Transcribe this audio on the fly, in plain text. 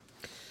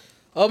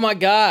Oh my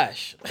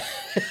gosh.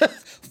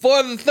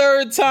 For the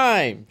third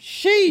time.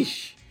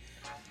 Sheesh.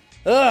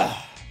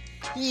 Ugh.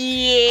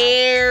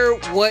 Yeah.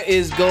 What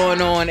is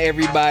going on,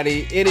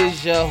 everybody? It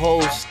is your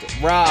host,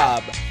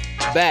 Rob,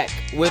 back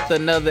with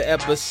another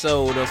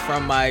episode of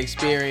From My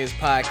Experience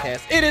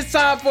podcast. It is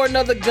time for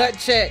another gut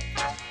check.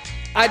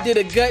 I did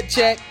a gut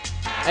check,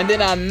 and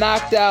then I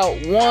knocked out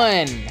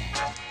 1,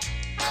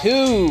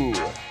 2,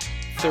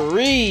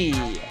 3,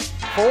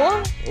 4.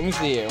 Let me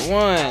see here.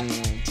 1,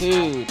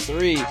 2,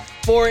 3,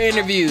 4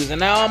 interviews, and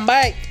now I'm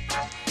back.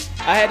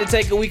 I had to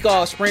take a week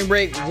off. Spring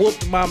break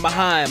whooped my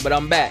behind, but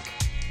I'm back.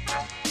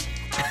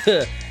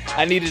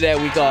 I needed that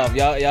week off.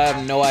 Y'all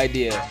have no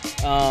idea.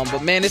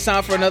 But man, it's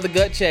time for another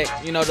gut check.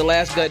 You know, the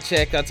last gut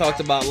check I talked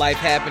about life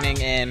happening,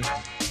 and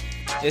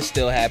it's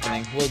still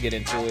happening. We'll get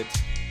into it.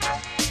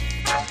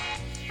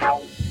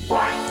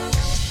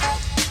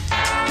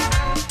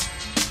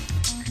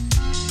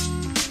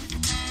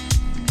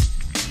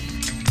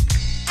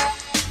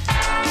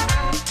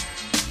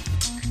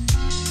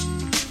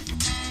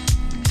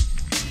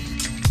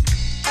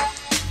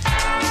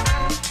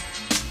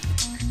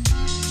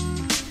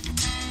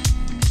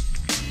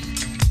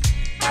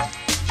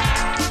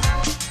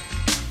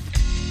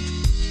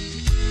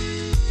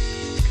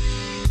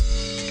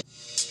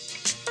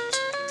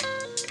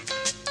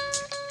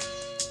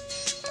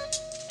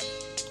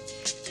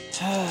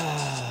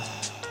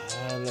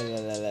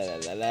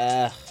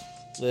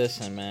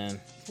 Listen, man.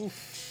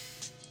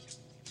 Oof.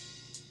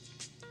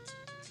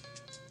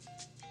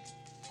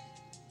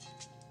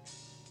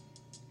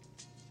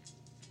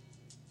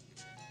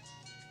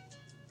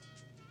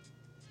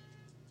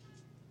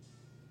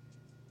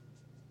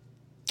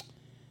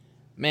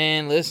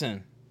 Man,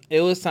 listen.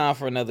 It was time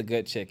for another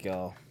gut check,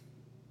 y'all.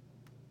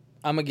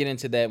 I'm going to get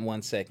into that in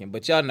 1 second,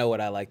 but y'all know what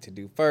I like to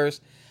do.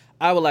 First,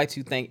 I would like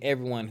to thank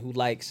everyone who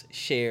likes,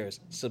 shares,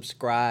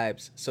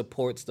 subscribes,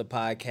 supports the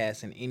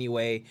podcast in any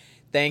way.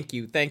 Thank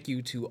you. Thank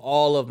you to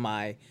all of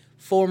my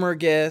former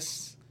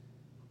guests,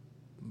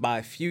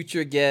 my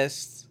future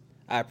guests.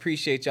 I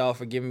appreciate y'all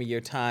for giving me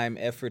your time,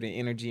 effort, and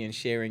energy and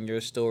sharing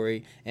your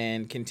story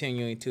and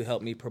continuing to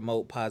help me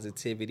promote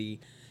positivity.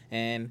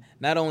 And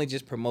not only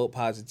just promote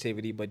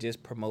positivity, but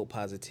just promote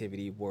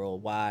positivity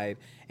worldwide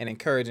and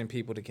encouraging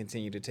people to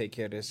continue to take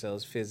care of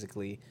themselves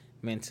physically,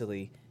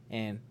 mentally,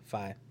 and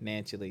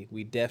financially.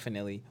 We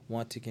definitely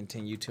want to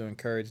continue to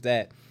encourage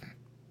that.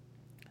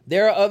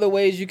 There are other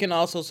ways you can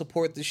also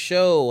support the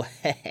show.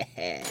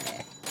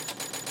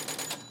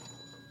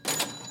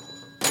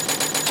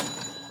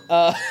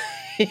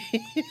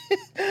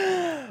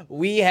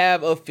 We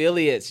have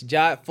affiliates,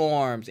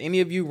 Jotforms.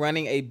 Any of you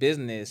running a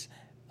business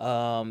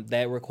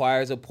that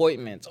requires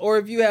appointments, or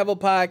if you have a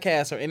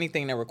podcast or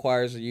anything that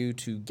requires you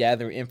to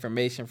gather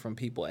information from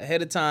people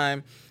ahead of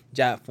time,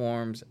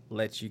 Jotforms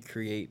lets you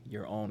create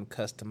your own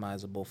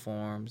customizable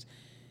forms.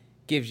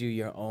 Gives you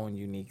your own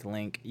unique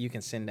link. You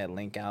can send that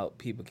link out.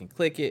 People can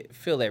click it,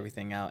 fill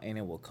everything out, and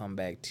it will come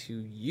back to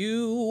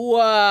you.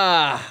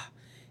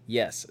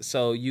 Yes,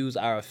 so use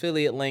our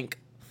affiliate link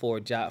for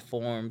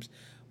Jotforms.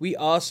 We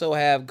also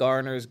have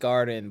Garner's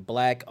Garden,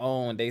 Black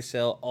owned. They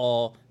sell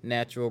all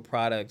natural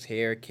products,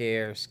 hair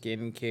care,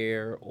 skin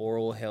care,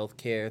 oral health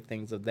care,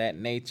 things of that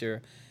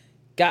nature.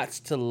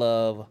 Gots to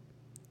love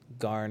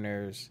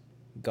Garner's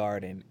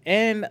Garden.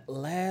 And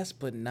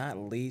last but not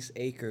least,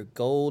 Acre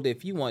Gold.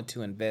 If you want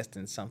to invest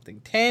in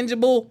something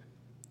tangible,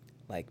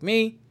 like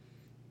me,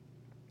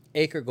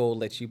 Acre Gold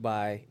lets you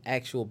buy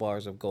actual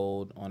bars of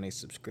gold on a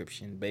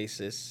subscription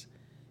basis.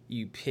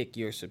 You pick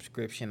your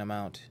subscription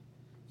amount,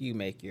 you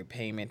make your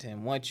payment,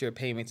 and once your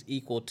payment's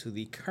equal to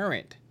the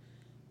current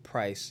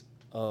price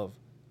of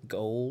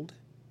gold,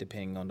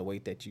 depending on the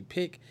weight that you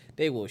pick,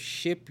 they will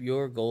ship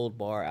your gold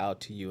bar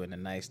out to you in a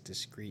nice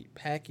discreet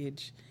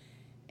package.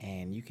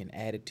 And you can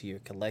add it to your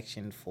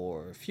collection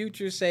for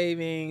future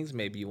savings.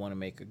 Maybe you want to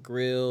make a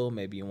grill.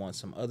 Maybe you want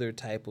some other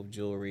type of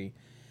jewelry.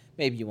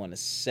 Maybe you want to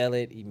sell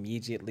it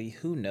immediately.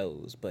 Who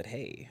knows? But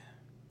hey,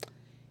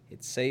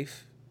 it's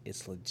safe,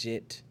 it's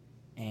legit,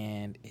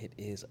 and it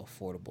is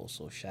affordable.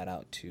 So shout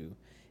out to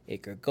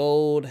Acre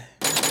Gold.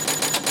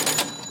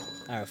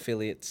 Our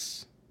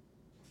affiliates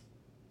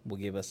will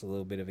give us a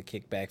little bit of a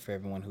kickback for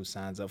everyone who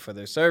signs up for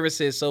their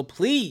services. So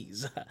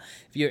please,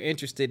 if you're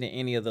interested in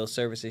any of those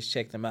services,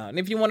 check them out. And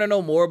if you want to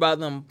know more about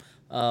them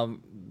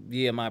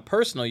via my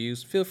personal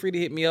use, feel free to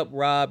hit me up,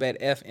 Rob at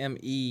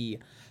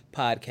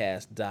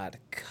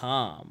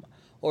fmepodcast.com.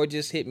 Or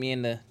just hit me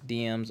in the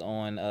DMs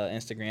on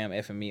Instagram,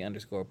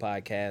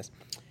 FME_podcast.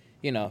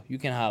 You know, you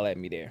can holler at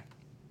me there.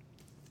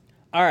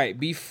 All right,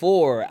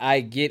 before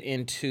I get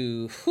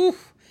into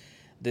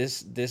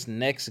this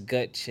next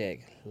gut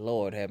check,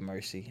 Lord have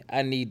mercy,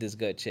 I need this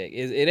gut check.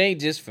 It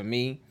ain't just for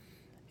me.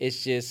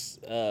 It's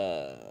just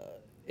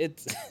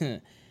it's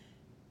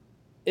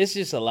it's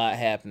just a lot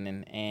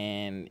happening,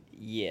 and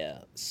yeah.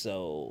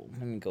 So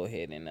let me go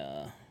ahead and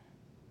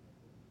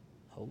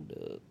hold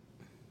up.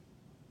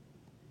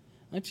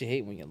 Don't you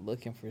hate when you're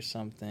looking for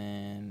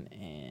something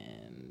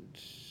and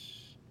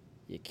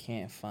you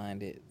can't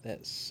find it?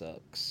 That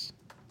sucks.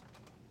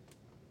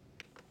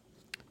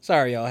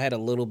 Sorry, y'all. I had a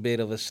little bit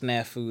of a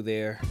snafu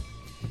there.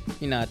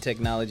 You know how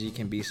technology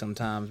can be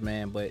sometimes,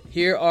 man. But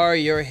here are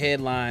your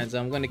headlines.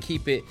 I'm going to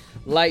keep it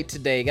light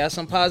today. Got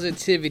some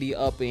positivity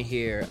up in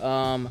here.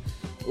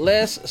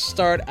 Let's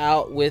start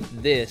out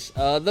with this.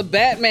 The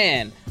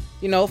Batman.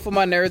 You know, for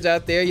my nerds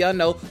out there, y'all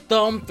know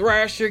Thumb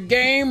Thrasher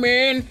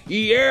Gaming.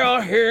 Yeah,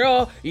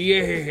 hell,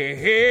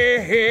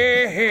 yeah.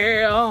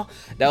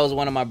 That was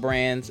one of my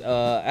brands.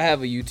 I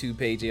have a YouTube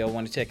page. Y'all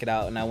want to check it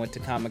out. And I went to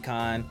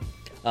Comic-Con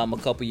a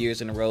couple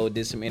years in a row.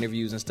 Did some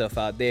interviews and stuff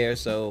out there.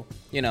 So,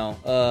 you know,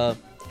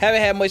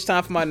 haven't had much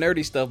time for my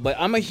nerdy stuff. But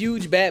I'm a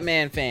huge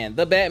Batman fan.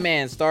 The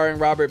Batman, starring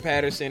Robert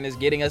Pattinson, is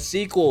getting a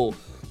sequel.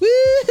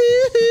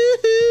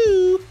 Woo-hoo-hoo-hoo.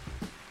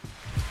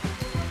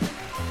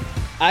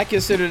 I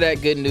consider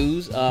that good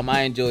news.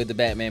 I enjoyed the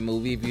Batman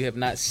movie. If you have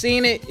not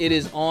seen it, it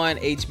is on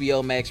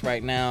HBO Max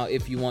right now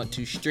if you want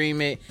to stream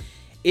it.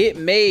 It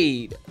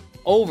made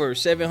over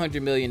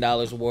 $700 million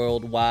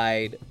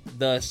worldwide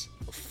thus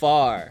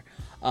far.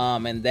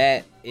 And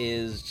that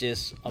is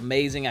just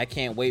amazing. I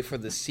can't wait for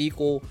the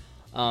sequel.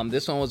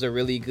 This one was a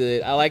really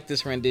good... I like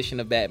this rendition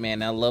of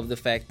Batman. I love the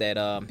fact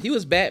that he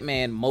was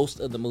Batman most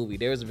of the movie.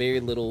 There was very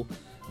little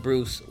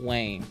Bruce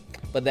Wayne.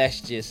 But that's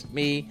just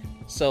me.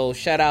 So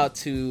shout out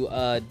to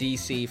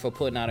DC for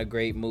putting out a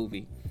great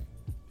movie.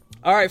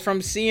 All right, from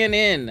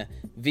CNN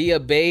via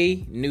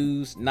Bay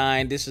News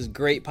 9. This is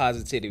great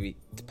positivity.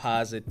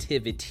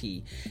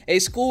 A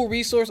school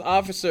resource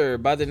officer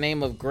by the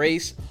name of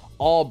Grace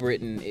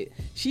Albritton.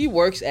 She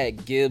works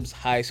at Gibbs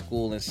High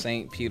School in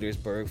St.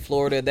 Petersburg,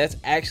 Florida. That's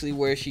actually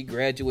where she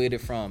graduated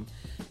from.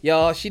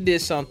 Y'all, she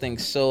did something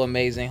so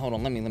amazing. Hold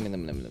on, let me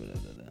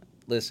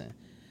listen.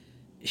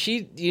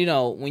 She, you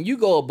know, when you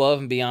go above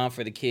and beyond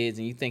for the kids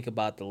and you think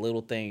about the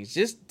little things,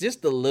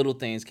 just the little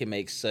things can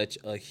make such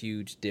a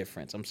huge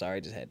difference. I'm sorry,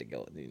 I just had to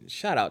go.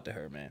 Shout out to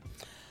her,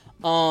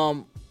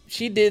 man.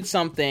 She did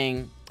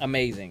something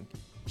amazing.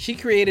 She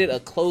created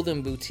a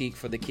clothing boutique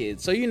for the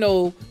kids. So, you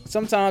know,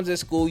 sometimes at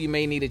school you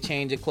may need a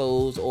change of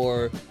clothes,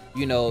 or,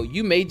 you know,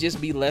 you may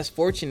just be less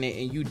fortunate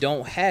and you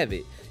don't have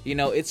it. You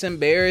know, it's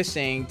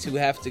embarrassing to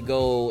have to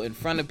go in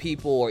front of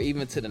people or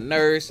even to the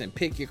nurse and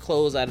pick your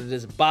clothes out of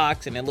this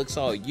box and it looks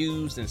all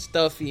used and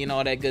stuffy and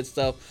all that good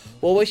stuff.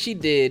 Well, what she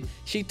did,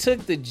 she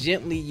took the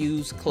gently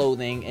used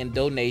clothing and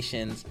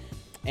donations,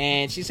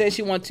 and she said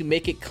she wanted to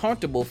make it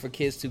comfortable for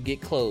kids to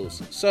get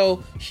clothes.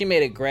 So she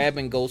made a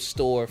grab-and-go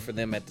store for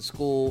them at the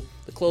school.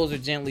 The clothes are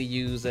gently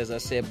used, as I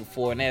said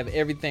before, and they have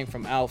everything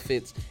from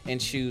outfits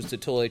and shoes to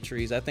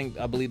toiletries. I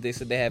believe they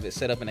said they have it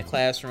set up in a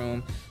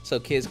classroom, so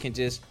kids can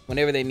just,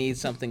 whenever they need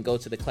something, go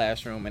to the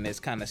classroom, and it's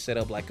kind of set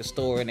up like a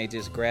store, and they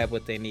just grab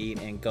what they need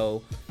and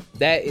go.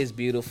 That is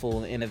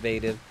beautiful and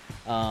innovative.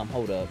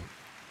 Hold up.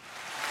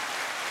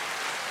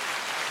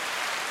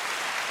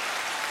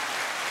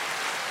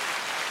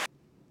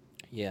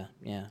 Yeah.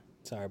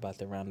 Sorry about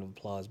the round of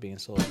applause being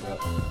so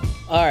abrupt.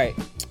 All right.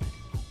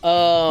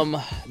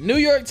 New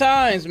York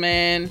Times,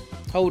 man.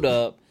 Hold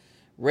up.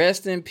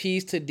 Rest in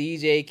peace to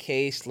DJ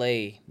K.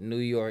 Slay, New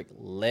York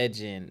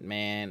legend,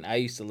 man. I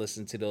used to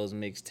listen to those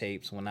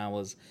mixtapes when I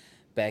was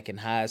back in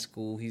high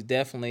school. He's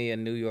definitely a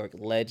New York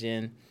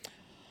legend.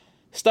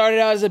 Started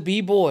out as a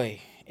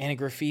b-boy and a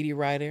graffiti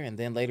writer, and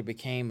then later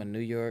became a New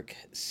York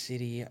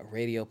City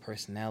radio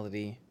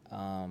personality.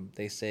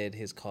 They said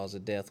his cause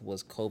of death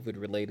was COVID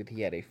related.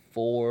 He had a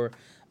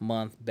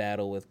 4-month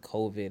battle with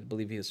COVID. I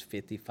believe he was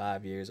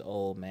 55 years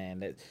old, man.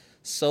 That's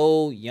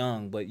so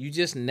young, but you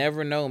just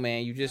never know,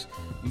 man. You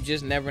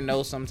just never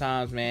know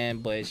sometimes, man.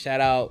 But shout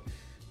out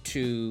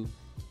to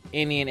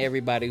any and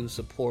everybody who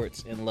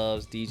supports and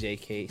loves DJ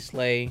K.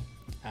 Slay.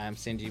 I'm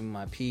sending you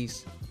my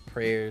peace,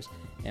 prayers,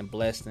 and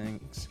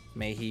blessings.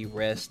 May he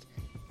rest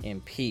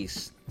in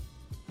peace.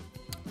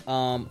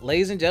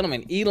 Ladies and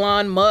gentlemen,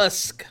 Elon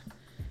Musk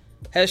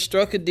has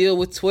struck a deal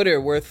with Twitter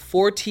worth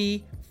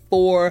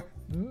 $44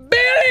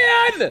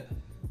 billion.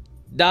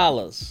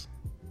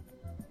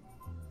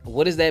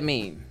 What does that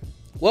mean?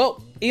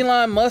 Well,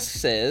 Elon Musk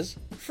says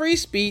free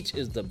speech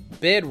is the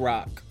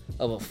bedrock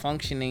of a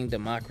functioning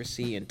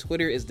democracy, and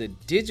Twitter is the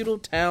digital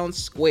town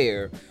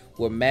square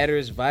where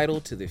matters vital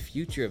to the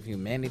future of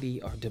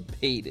humanity are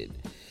debated.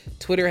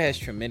 Twitter has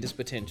tremendous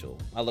potential.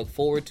 I look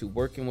forward to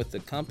working with the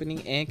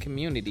company and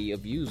community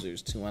of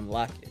users to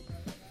unlock it.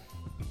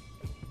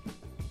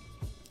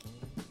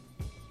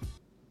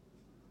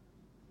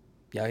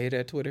 Y'all hear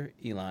that, Twitter?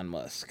 Elon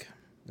Musk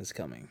is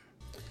coming.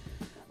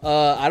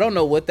 I don't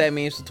know what that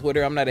means to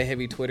Twitter. I'm not a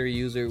heavy Twitter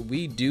user.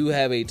 We do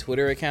have a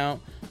Twitter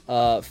account.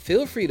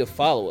 Feel free to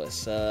follow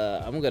us.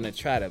 I'm going to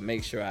try to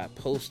make sure I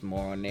post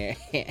more on there.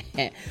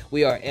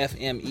 We are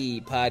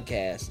FME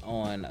Podcast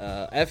on,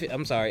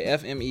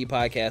 FME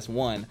Podcast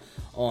 1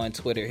 on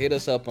Twitter. Hit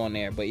us up on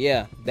there. But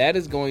yeah, that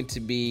is going to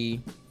be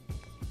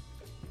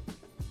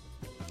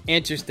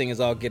interesting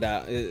as all get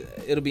out.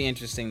 It'll be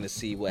interesting to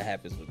see what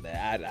happens with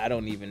that. I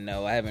don't even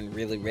know. I haven't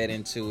really read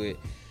into it,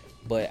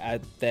 but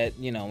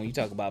when you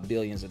talk about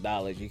billions of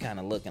dollars, you're kind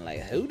of looking like,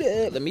 hold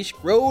up, let me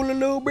scroll a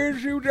little bit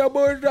and see what y'all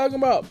boys talking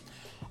about.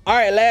 All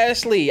right,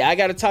 lastly, I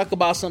got to talk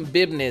about some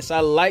bibness.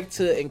 I like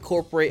to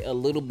incorporate a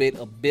little bit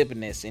of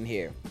bibness in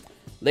here.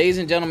 Ladies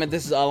and gentlemen,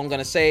 this is all I'm going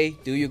to say.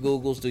 Do your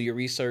Googles, do your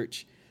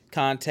research.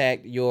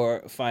 Contact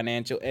your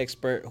financial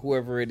expert,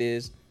 whoever it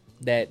is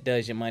that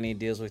does your money and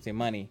deals with your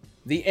money.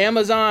 The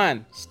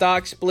Amazon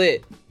stock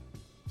split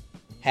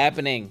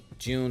happening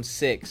June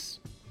 6th.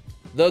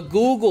 The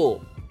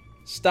Google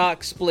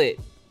stock split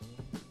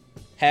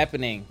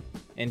happening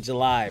in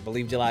July, I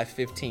believe July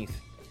 15th.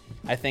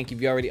 I think if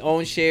you already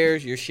own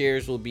shares, your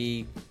shares will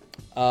be,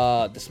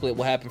 the split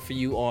will happen for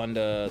you on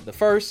the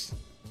 1st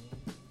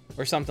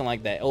or something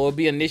like that. Or it'll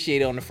be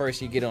initiated on the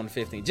 1st, you get it on the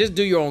 15th. Just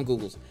do your own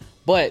Googles.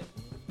 But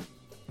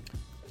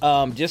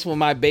just with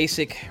my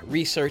basic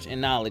research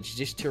and knowledge,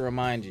 just to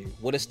remind you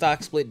what a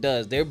stock split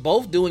does. They're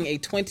both doing a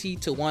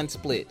 20-to-1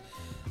 split.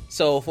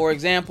 So, for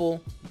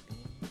example,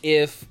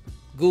 if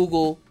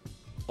Google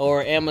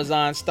or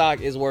Amazon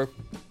stock is worth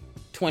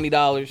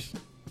 $20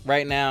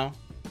 right now,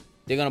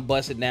 they're going to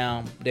bust it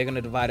down. They're going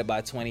to divide it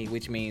by 20,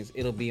 which means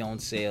it'll be on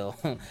sale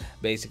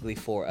basically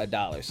for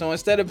 $1. So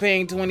instead of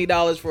paying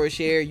 $20 for a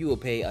share, you will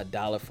pay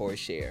 $1 for a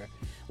share.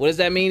 What does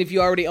that mean if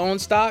you already own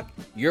stock?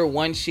 Your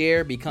one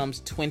share becomes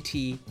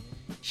 20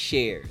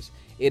 shares.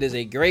 It is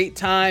a great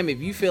time if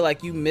you feel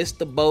like you missed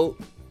the boat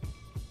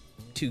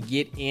to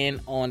get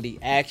in on the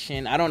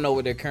action. I don't know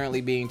what they're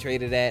currently being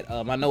traded at.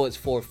 I know it's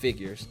 4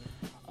 figures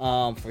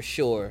for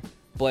sure.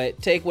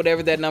 But take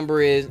whatever that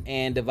number is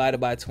and divide it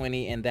by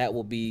 20, and that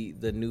will be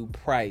the new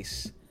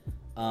price.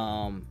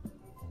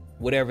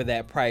 Whatever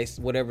they're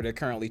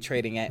currently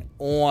trading at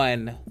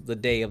on the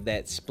day of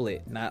that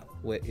split, not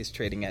what it's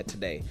trading at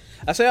today.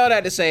 I say all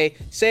that to say,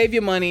 save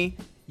your money.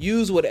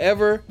 Use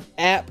whatever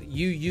app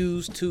you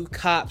use to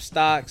cop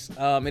stocks.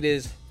 It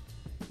is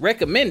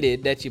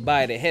recommended that you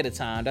buy it ahead of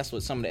time. That's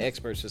what some of the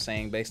experts are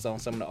saying based on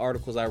some of the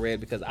articles I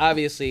read, because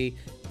obviously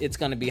it's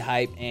going to be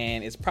hype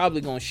and it's probably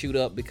going to shoot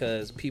up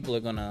because people are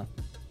going to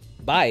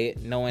buy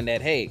it knowing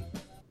that, hey,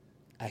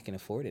 I can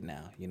afford it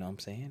now. You know what I'm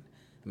saying?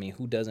 I mean,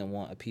 who doesn't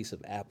want a piece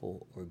of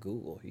Apple or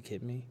Google? You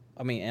kidding me?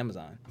 I mean,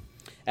 Amazon.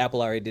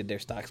 Apple already did their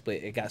stock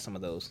split. It got some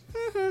of those.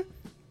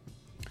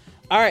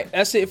 All right,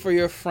 that's it for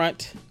your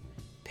front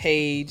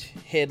page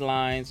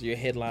headlines.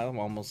 I'm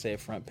almost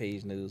said front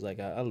page news. Like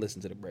I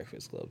listen to the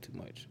Breakfast Club too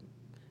much.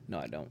 No,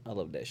 I don't. I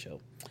love that show.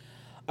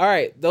 All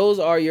right, those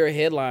are your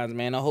headlines,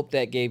 man. I hope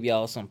that gave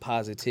y'all some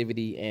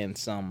positivity and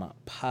some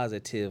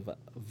positive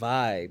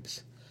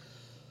vibes.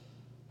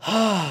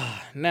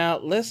 Now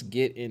let's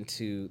get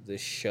into the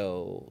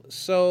show.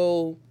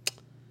 So,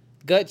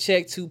 Gut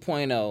Check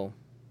 2.0.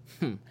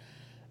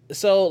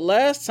 So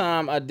last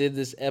time I did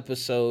this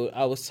episode,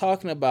 I was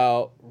talking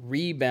about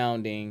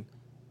rebounding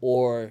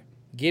or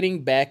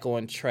getting back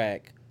on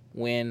track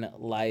when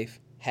life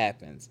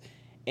happens.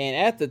 And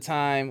at the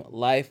time,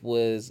 life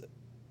was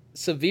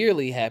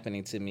severely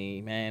happening to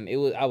me, man.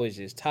 I was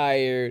just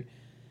tired,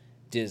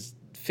 just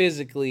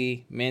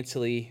physically,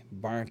 mentally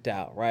burnt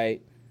out,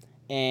 right?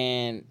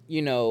 And,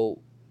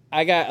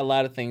 I got a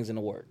lot of things in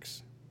the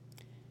works.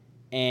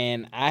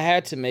 And I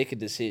had to make a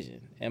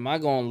decision. Am I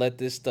going to let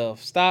this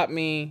stuff stop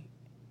me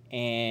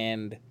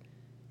and,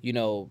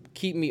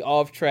 keep me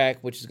off track,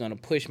 which is going to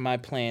push my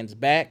plans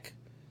back?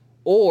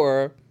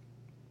 Or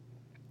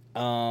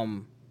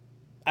I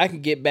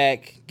can get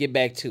back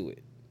to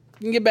it. You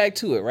can get back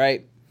to it,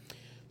 right?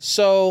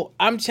 So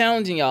I'm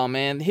challenging y'all,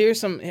 man.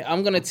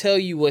 I'm going to tell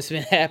you what's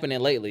been happening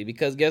lately,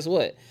 because guess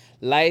what?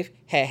 Life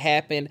had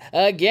happened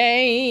again.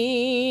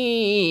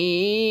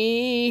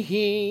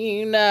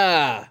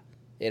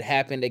 It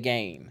happened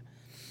again.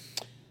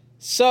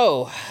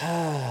 So,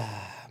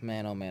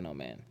 man, oh man, oh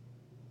man.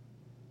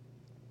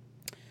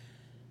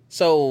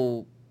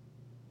 So,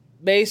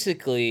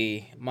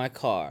 basically, my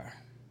car.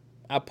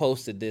 I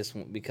posted this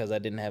one because I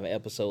didn't have an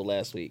episode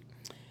last week.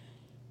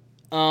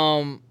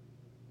 My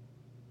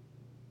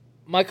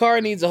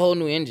car needs a whole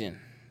new engine.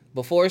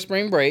 Before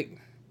spring break,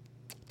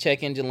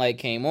 check engine light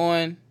came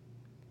on,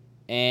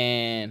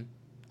 and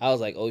I was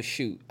like, oh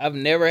shoot. I've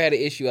never had an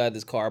issue out of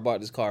this car. I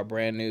bought this car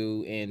brand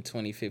new in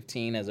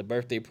 2015 as a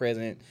birthday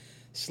present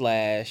 /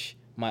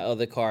 my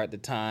other car at the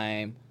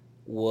time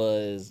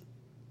was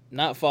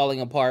not falling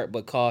apart,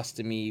 but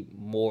costing me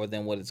more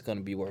than what it's going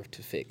to be worth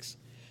to fix.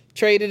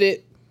 Traded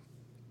it,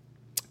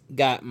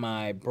 got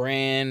my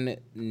brand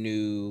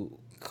new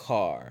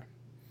car.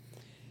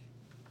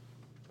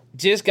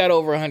 Just got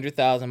over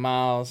 100,000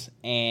 miles,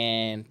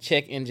 and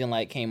check engine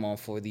light came on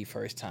for the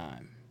first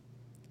time.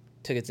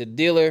 Took it to the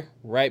dealer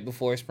right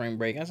before spring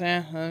break. I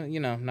said,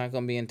 I'm not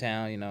going to be in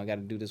town. I got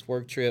to do this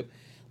work trip.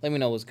 Let me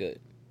know what's good.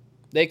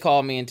 They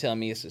call me and tell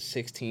me it's a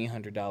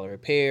 $1,600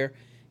 repair.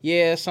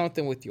 Yeah,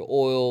 something with your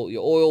oil.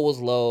 Your oil was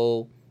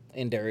low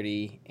and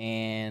dirty,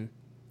 and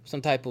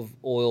some type of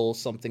oil,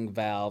 something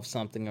valve,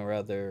 something or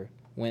other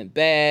went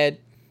bad.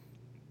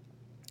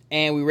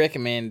 And we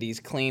recommend these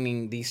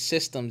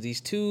systems,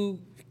 these 2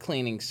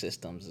 cleaning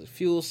systems, a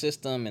fuel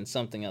system and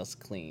something else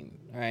clean,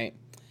 right?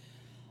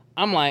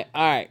 I'm like,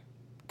 all right,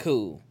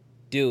 cool,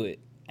 do it.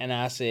 And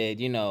I said,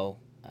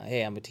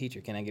 Hey, I'm a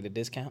teacher. Can I get a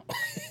discount?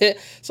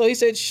 So he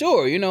said,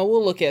 sure.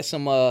 We'll look at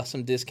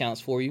some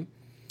discounts for you.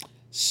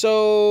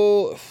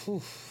 So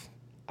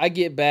I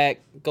get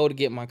back, go to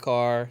get my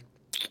car.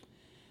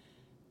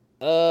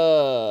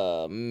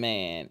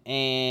 Man,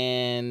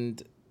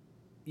 and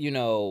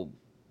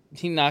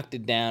he knocked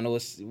it down. It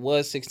was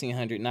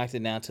 1,600. Knocked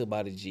it down to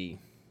about a G.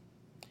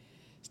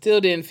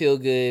 Still didn't feel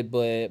good,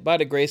 but by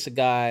the grace of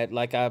God,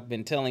 like I've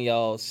been telling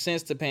y'all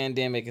since the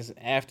pandemic, and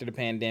after the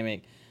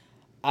pandemic,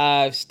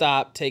 I've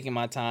stopped taking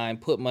my time,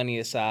 put money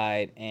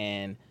aside,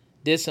 and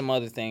did some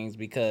other things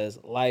because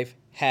life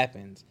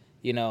happens,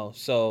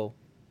 So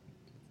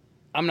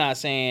I'm not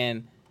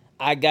saying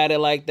I got it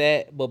like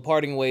that, but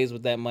parting ways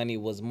with that money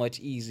was much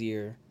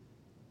easier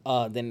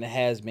than it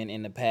has been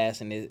in the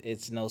past, and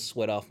it's no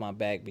sweat off my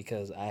back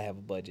because I have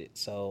a budget.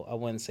 So I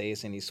wouldn't say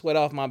it's any sweat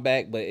off my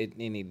back, but it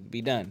needed to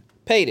be done.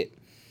 Paid it.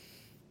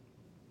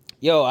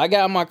 Yo, I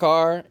got my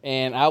car,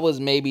 and I was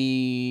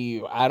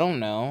maybe, I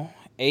don't know,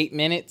 8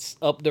 minutes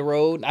up the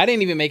road. I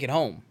didn't even make it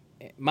home.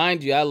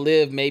 Mind you, I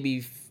live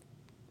maybe,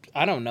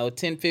 I don't know,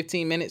 10,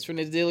 15 minutes from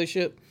this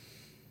dealership.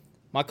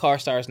 My car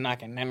starts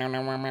knocking.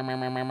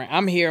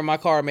 I'm hearing my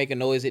car make a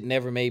noise it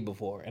never made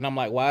before. And I'm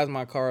like, why does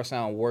my car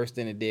sound worse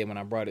than it did when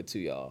I brought it to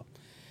y'all?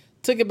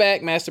 Took it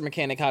back, master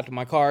mechanic hopped in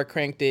my car,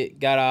 cranked it,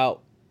 got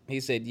out.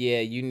 He said, yeah,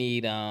 you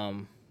need,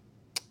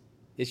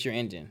 it's your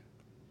engine.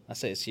 I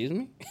said, excuse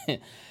me?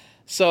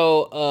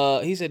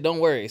 So he said, don't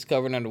worry, it's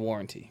covered under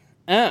warranty.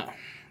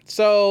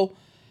 So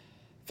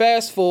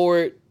fast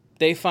forward,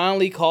 they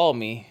finally called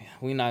me.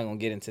 We're not going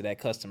to get into that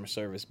customer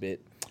service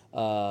bit.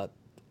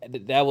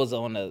 That was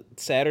on a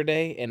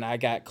Saturday, and I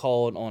got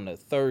called on a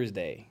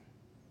Thursday.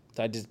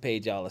 So I just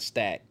paid y'all a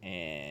stack,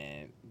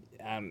 and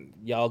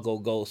y'all go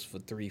ghost for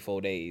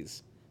 3-4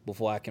 days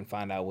before I can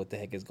find out what the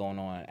heck is going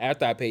on.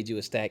 After I paid you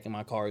a stack, and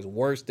my car is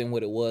worse than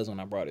what it was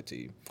when I brought it to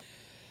you.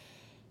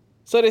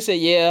 So they said,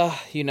 yeah,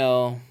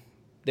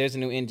 there's a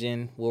new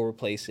engine. We'll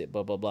replace it,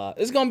 blah, blah, blah.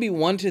 It's going to be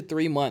 1 to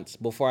 3 months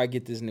before I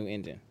get this new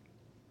engine.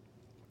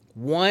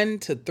 1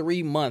 to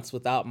 3 months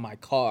without my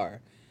car.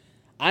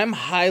 I'm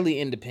highly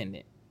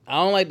independent. I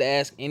don't like to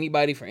ask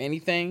anybody for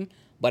anything,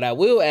 but I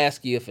will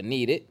ask you if I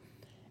need it.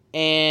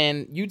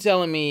 And you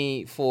telling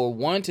me for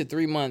 1 to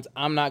 3 months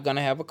I'm not going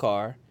to have a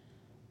car.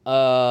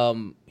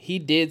 He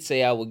did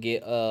say I would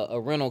get a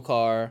rental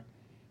car,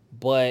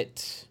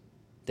 but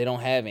they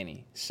don't have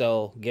any.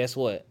 So guess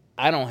what?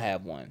 I don't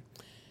have one.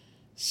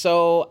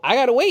 So I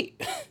got to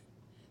wait.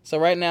 So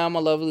right now my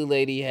lovely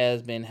lady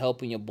has been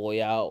helping your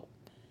boy out.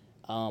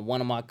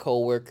 One of my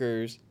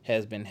coworkers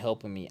has been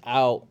helping me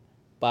out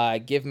by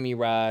giving me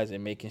rides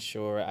and making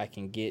sure I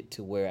can get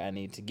to where I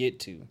need to get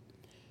to.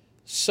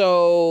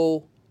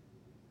 So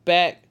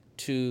back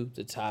to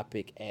the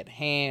topic at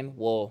hand.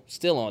 Well,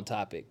 still on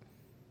topic.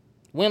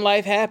 When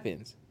life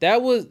happens,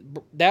 that was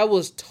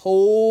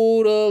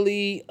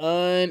totally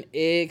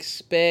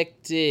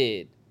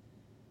unexpected.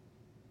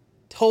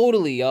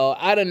 Totally, y'all.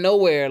 Out of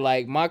nowhere,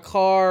 like my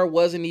car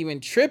wasn't even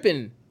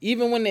tripping.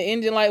 Even when the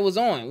engine light was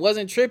on,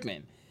 wasn't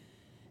tripping.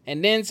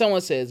 And then someone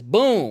says,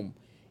 boom,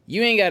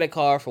 you ain't got a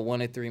car for 1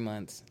 to 3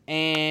 months.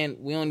 And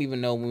we don't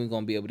even know when we're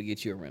going to be able to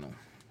get you a rental.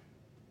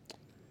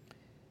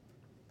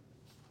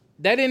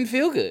 That didn't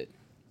feel good.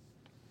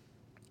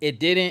 It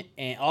didn't.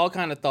 And all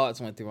kind of thoughts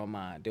went through my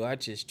mind. Do I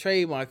just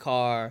trade my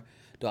car?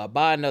 Do I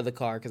buy another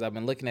car? Because I've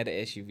been looking at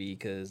an SUV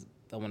because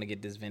I want to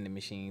get this vending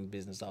machine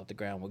business off the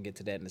ground. We'll get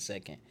to that in a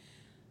second.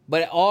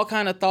 But all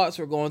kind of thoughts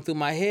were going through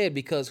my head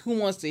because who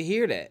wants to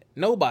hear that?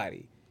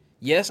 Nobody.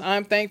 Yes,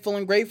 I'm thankful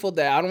and grateful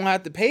that I don't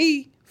have to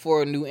pay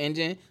for a new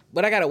engine,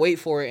 but I got to wait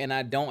for it, and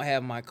I don't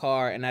have my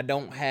car, and I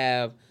don't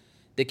have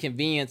the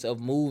convenience of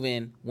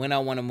moving when I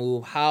want to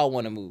move, how I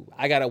want to move.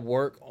 I got to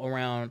work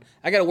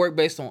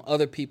based on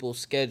other people's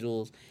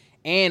schedules,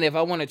 and if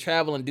I want to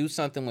travel and do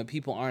something when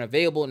people aren't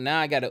available, now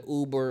I got to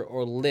Uber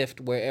or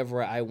Lyft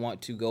wherever I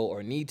want to go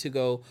or need to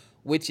go,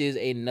 which is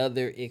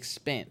another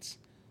expense.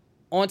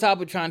 On top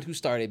of trying to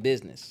start a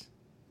business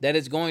that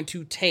is going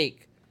to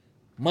take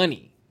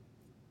money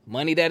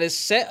that is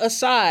set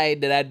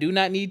aside that I do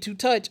not need to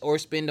touch or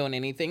spend on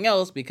anything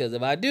else, because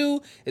if I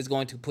do, it's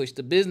going to push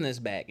the business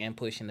back, and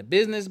pushing the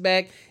business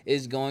back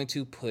is going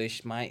to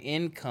push my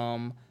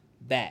income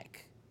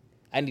back.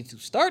 I need to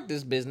start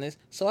this business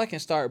so I can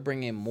start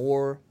bringing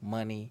more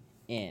money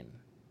in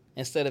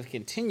instead of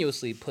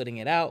continuously putting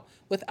it out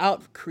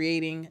without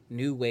creating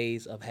new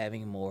ways of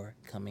having more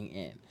coming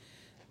in.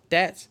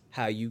 That's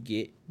how you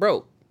get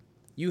broke.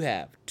 You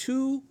have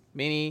too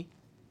many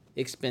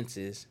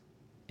expenses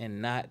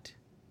and not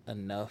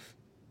enough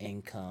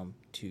income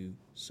to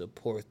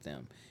support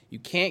them. You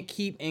can't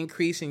keep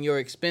increasing your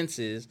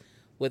expenses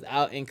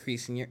without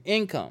increasing your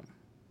income.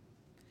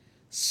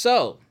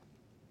 So,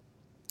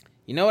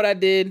 you know what I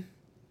did?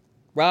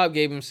 Rob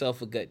gave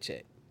himself a gut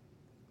check.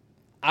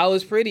 I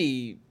was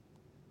pretty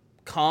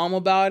calm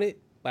about it,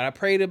 but I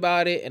prayed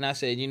about it, and I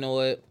said, you know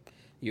what?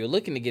 You're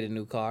looking to get a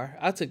new car.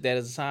 I took that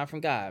as a sign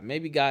from God.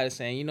 Maybe God is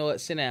saying, you know what?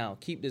 Sit down.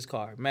 Keep this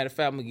car. Matter of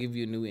fact, I'm going to give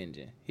you a new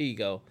engine. Here you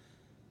go.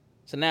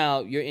 So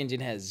now your engine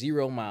has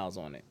 0 miles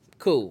on it.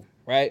 Cool.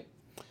 right?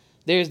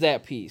 There's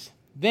that piece.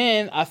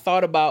 Then I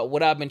thought about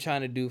what I've been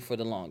trying to do for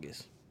the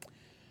longest.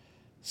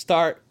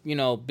 Start,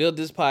 build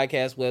this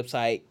podcast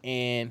website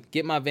and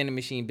get my vending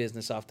machine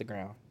business off the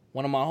ground.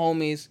 One of my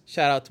homies,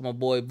 shout out to my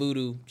boy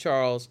Voodoo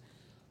Charles,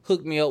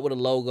 hooked me up with a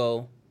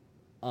logo.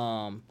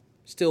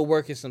 Still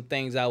working some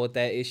things out with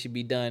that. It should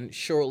be done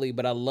shortly,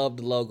 but I love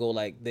the logo.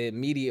 Like, the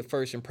immediate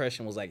first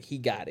impression was like, he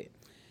got it.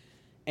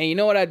 And you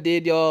know what I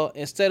did, y'all?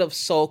 Instead of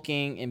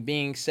sulking and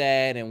being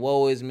sad and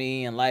woe is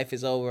me and life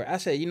is over, I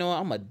said, you know what?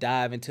 I'm going to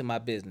dive into my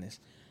business.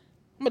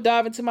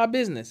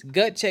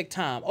 Gut check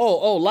time.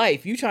 Oh,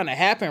 life, you trying to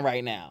happen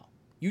right now.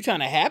 You trying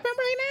to happen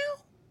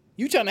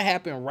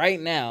right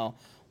now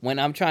when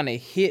I'm trying to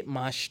hit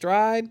my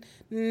stride?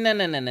 No.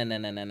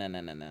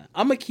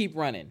 I'm going to keep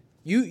running.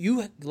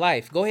 You,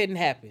 life, go ahead and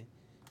happen.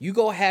 You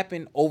go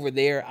happen over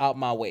there out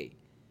my way.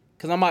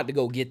 Because I'm about to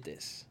go get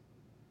this.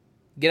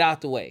 Get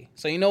out the way.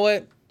 So you know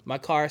what? My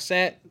car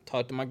sat,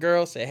 talked to my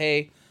girl, said,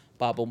 hey,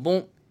 bop, boom,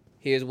 boom,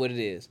 here's what it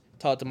is.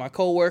 Talked to my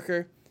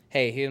coworker,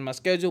 hey, here's my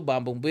schedule,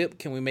 bop, boom, bip,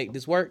 can we make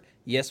this work?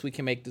 Yes, we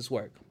can make this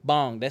work.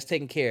 Bong, that's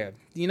taken care of.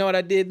 You know what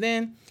I did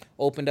then?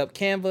 Opened up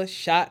Canva,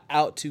 shout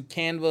out to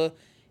Canva.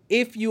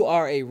 If you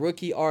are a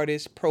rookie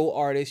artist, pro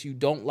artist, you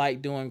don't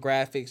like doing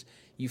graphics,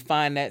 you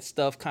find that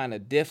stuff kind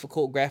of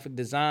difficult, graphic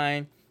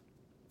design,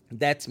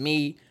 that's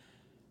me.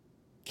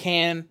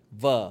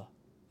 Canva.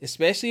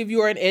 Especially if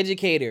you are an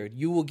educator,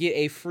 you will get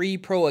a free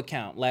pro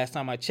account. Last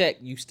time I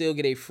checked, you still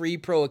get a free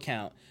pro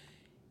account.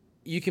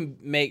 You can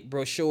make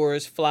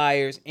brochures,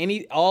 flyers,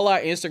 all our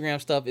Instagram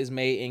stuff is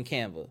made in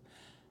Canva.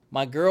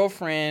 My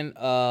girlfriend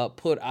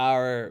put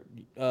our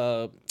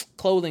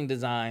clothing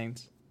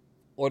designs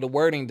or the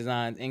wording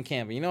designs in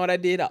Canva. You know what I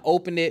did? I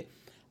opened it.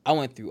 I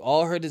went through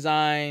all her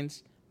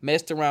designs,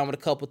 messed around with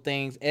a couple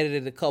things,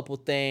 edited a couple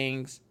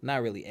things.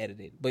 Not really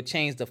edited, but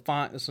changed the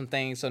font of some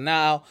things. So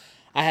now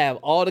I have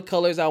all the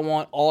colors I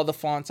want, all the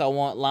fonts I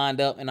want lined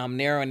up, and I'm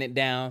narrowing it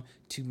down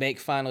to make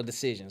final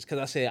decisions. Because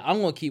I said,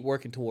 I'm going to keep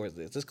working towards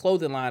this. This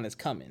clothing line is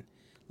coming.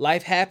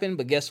 Life happened,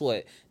 but guess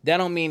what? That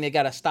don't mean they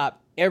got to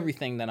stop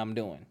everything that I'm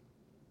doing.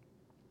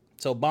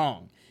 So,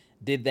 bong,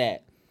 did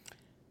that.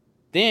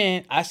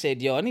 Then I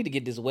said, I need to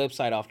get this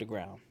website off the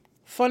ground.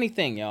 Funny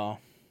thing, y'all.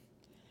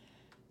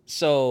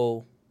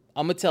 So,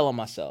 I'm going to tell on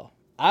myself.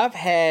 I've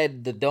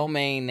had the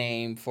domain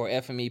name for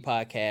FME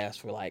Podcast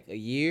for like a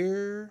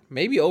year,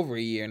 maybe over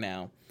a year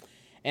now.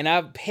 And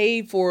I've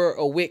paid for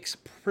a Wix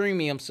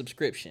premium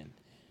subscription.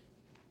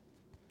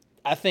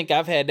 I think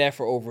I've had that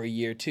for over a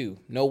year too.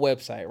 No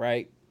website,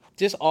 right?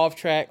 Just off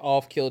track,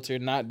 off kilter,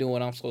 not doing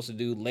what I'm supposed to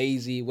do,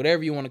 lazy,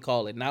 whatever you want to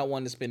call it, not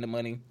wanting to spend the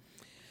money.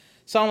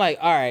 So I'm like,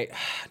 all right,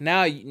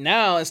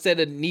 now instead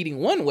of needing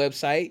one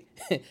website,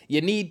 you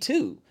need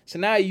two. So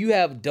now you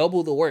have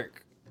double the work.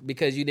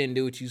 Because you didn't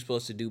do what you were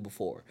supposed to do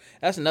before.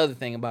 That's another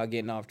thing about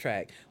getting off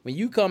track. When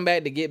you come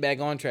back to get back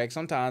on track,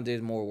 sometimes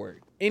there's more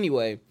work.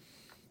 Anyway,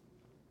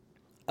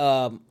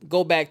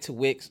 go back to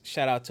Wix.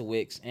 Shout out to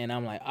Wix. And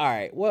I'm like, all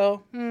right,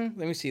 well, let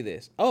me see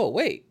this. Oh,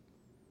 wait.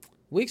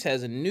 Wix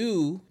has a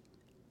new,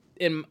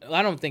 and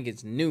I don't think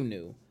it's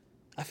new.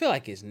 I feel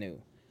like it's new.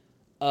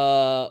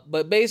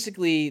 But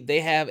basically,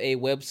 they have a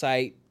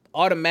website,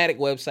 automatic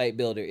website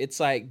builder. It's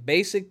like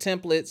basic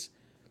templates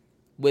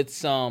with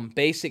some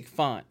basic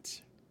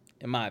fonts.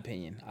 In my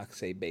opinion, I could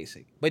say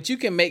basic. But you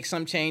can make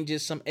some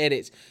changes, some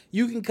edits.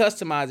 You can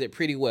customize it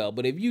pretty well.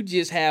 But if you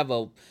just have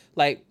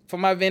for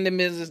my vending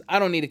business, I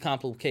don't need a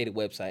complicated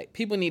website.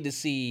 People need to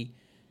see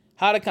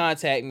how to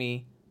contact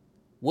me,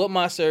 what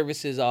my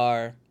services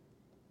are,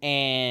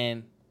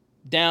 and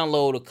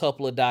download a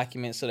couple of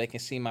documents so they can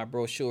see my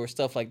brochure,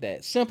 stuff like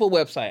that. Simple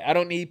website. I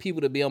don't need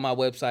people to be on my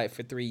website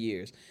for 3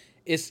 years.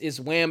 It's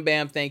wham,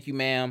 bam, thank you,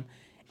 ma'am.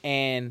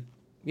 And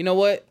you know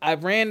what? I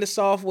ran the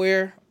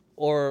software.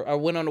 Or I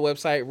went on the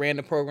website, ran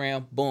the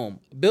program, boom.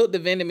 Built the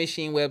vending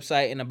machine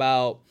website in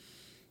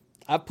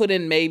I put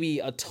in maybe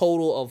a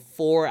total of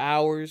 4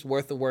 hours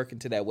worth of work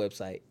into that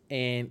website.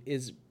 And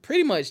it's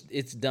pretty much,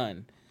 it's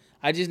done.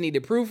 I just need to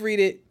proofread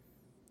it,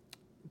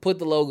 put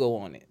the logo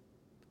on it.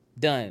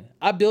 Done.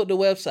 I built the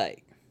website.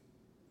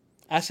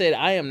 I said,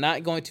 I am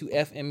not going to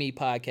FME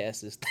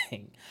podcast this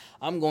thing.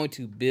 I'm going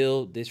to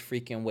build this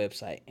freaking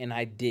website. And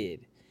I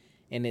did.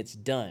 And it's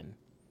done.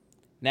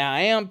 Now,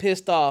 I am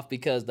pissed off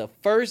because the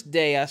first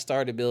day I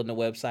started building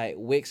the website,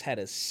 Wix had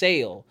a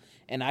sale,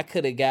 and I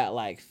could have got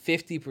like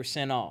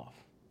 50% off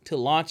to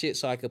launch it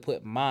so I could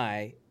put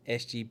my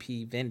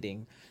SGP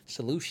Vending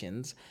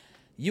Solutions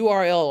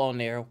URL on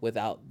there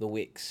without the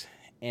Wix.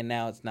 And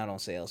now it's not on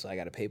sale, so I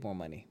got to pay more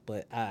money.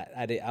 But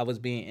I was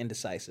being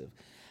indecisive.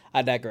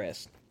 I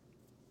digress.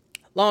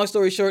 Long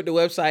story short, the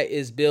website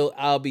is built.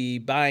 I'll be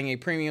buying a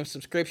premium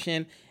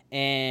subscription.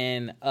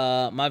 And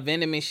my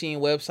vending machine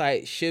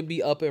website should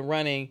be up and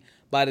running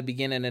by the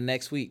beginning of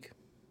next week.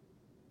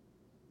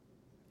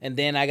 And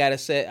then I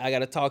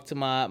gotta talk to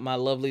my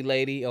lovely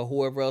lady or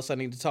whoever else I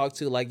need to talk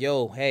to. Like,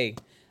 yo, hey,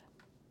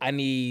 I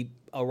need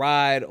a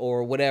ride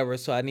or whatever.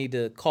 So I need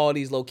to call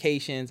these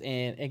locations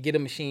and get a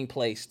machine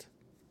placed.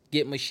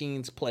 Get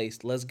machines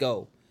placed. Let's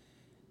go.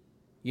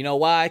 You know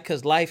why?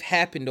 Because life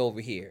happened over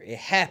here. It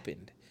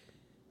happened.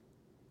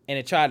 And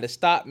it tried to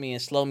stop me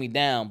and slow me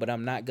down, but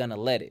I'm not going to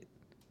let it.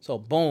 So,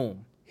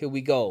 boom, here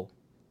we go.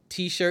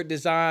 T-shirt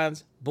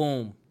designs,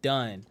 boom,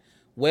 done.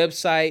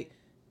 Website,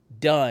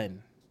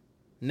 done.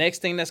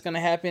 Next thing that's going to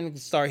happen,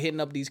 start hitting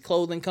up these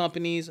clothing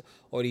companies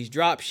or these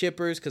drop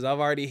shippers, because I've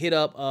already hit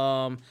up,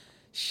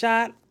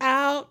 shout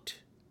out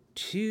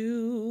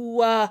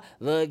to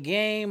the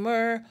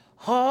Gamer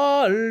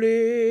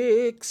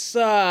Holics.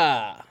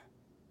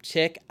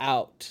 Check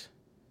out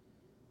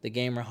the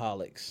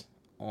Gamerholics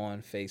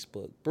on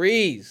Facebook.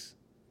 Breeze.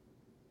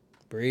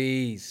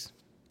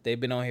 They've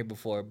been on here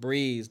before.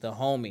 Breeze, the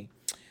homie.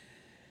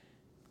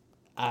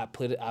 I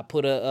put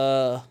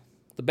the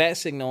bat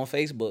signal on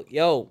Facebook.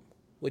 Yo,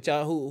 which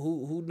y'all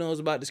who knows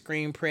about the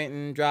screen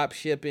printing, drop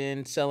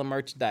shipping, selling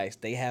merchandise?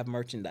 They have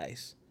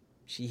merchandise.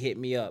 She hit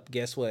me up.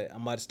 Guess what?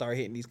 I'm about to start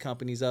hitting these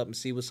companies up and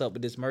see what's up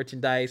with this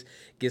merchandise.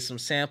 Get some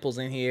samples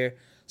in here.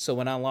 So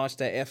when I launch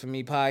that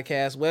FME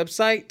podcast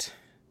website,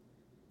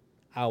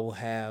 I will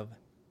have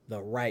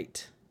the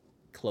right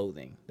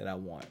clothing that I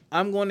want.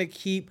 I'm going to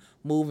keep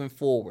moving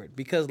forward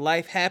because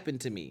life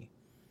happened to me.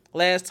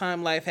 Last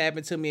time life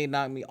happened to me, it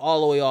knocked me all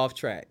the way off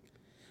track.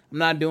 I'm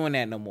not doing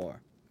that no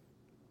more.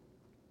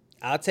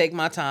 I'll take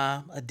my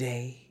time, a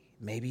day,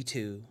 maybe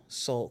two,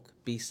 sulk,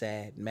 be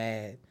sad,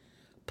 mad,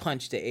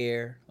 punch the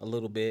air a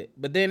little bit.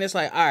 But then it's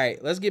like, all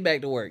right, let's get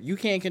back to work. You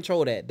can't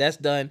control that. That's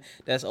done.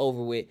 That's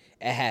over with.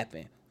 It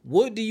happened.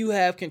 What do you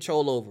have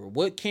control over?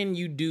 What can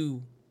you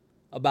do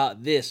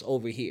about this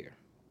over here?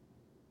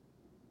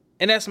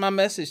 And that's my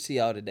message to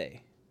y'all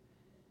today.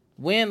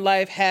 When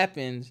life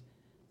happens,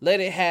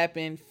 let it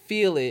happen,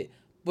 feel it,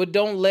 but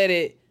don't let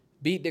it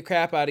beat the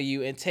crap out of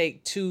you and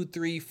take 2,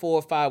 3,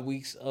 4, 5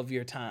 weeks of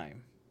your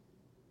time.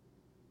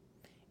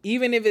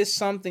 Even if it's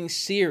something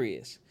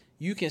serious,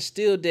 you can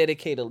still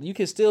you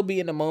can still be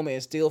in the moment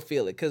and still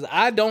feel it. Because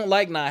I don't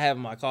like not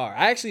having my car.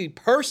 I actually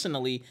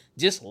personally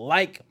just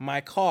like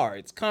my car.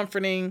 It's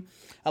comforting.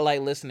 I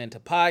like listening to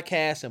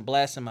podcasts and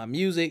blasting my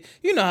music.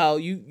 You know how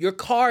your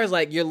car is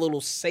like your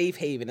little safe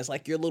haven. It's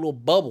like your little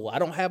bubble. I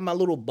don't have my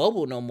little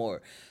bubble no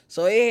more.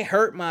 So it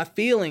hurt my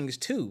feelings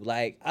too.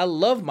 Like, I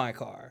love my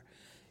car,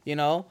 you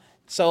know?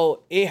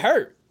 So it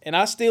hurt. And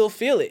I still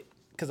feel it.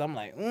 Because I'm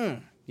like,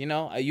 you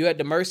know, you at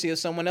the mercy of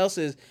someone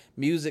else's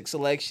music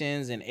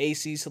selections and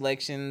AC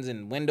selections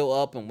and window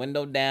up and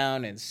window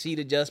down and seat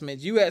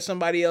adjustments. You at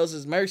somebody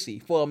else's mercy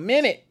for a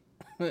minute.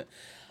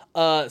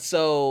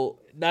 So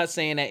not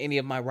saying that any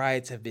of my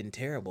rides have been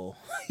terrible,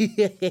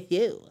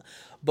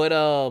 but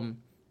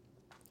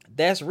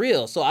that's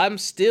real. So I'm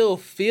still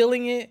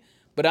feeling it,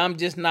 but I'm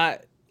just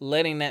not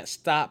letting that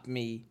stop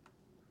me.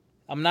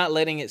 I'm not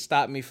letting it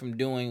stop me from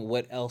doing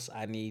what else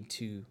I need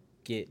to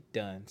get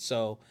done.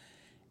 So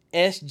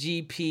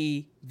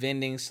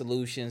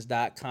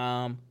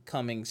sgpvendingsolutions.com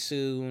coming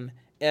soon.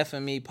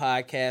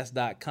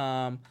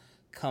 fmepodcast.com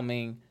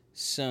coming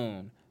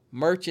soon.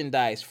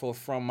 Merchandise for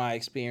From My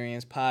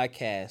Experience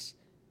podcast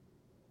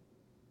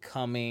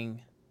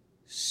coming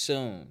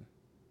soon.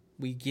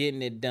 We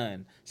getting it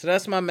done. So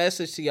that's my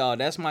message to y'all.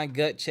 That's my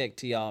gut check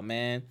to y'all,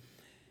 man.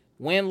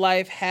 When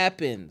life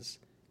happens,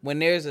 when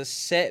there's a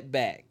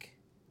setback,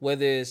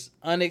 whether it's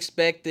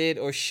unexpected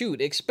or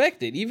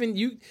expected,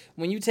 even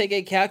when you take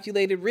a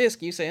calculated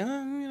risk, you say, you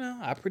know,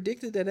 I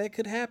predicted that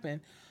could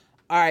happen.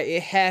 All right,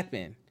 it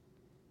happened.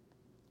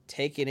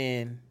 Take it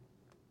in,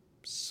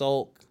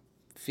 sulk,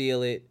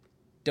 feel it.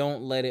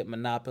 Don't let it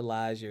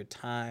monopolize your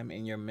time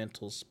and your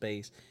mental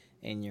space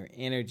and your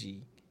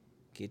energy.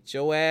 Get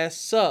your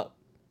ass up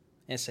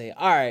and say,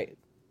 all right,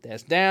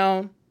 that's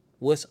down.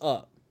 What's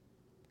up?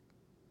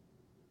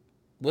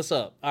 What's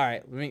up? All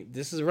right, all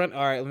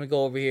right, let me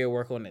go over here and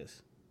work on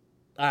this.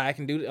 All right, I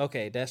can do it.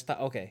 Okay,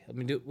 okay. Let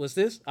me do, what's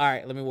this? All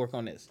right, let me work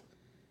on this.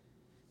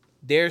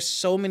 There's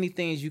so many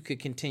things you could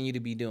continue to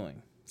be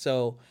doing.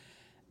 So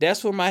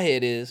that's where my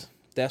head is.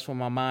 That's where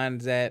my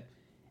mind's at.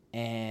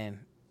 And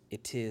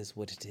it is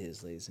what it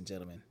is, ladies and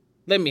gentlemen.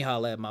 Let me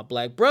holler at my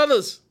black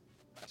brothers.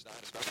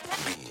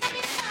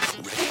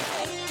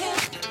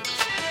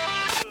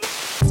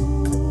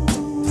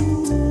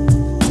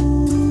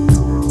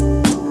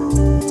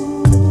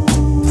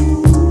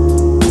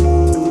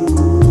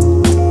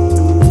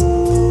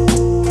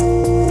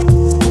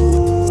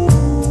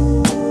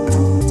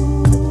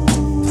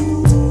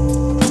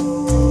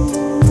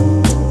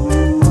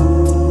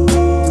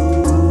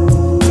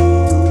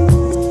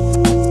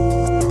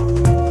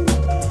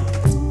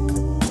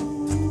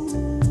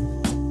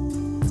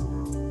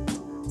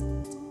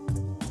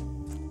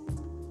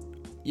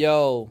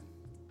 Yo,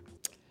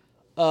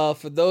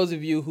 for those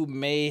of you who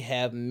may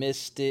have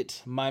missed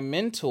it, my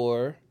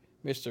mentor,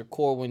 Mr.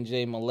 Corwin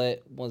J.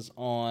 Millett, was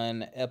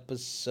on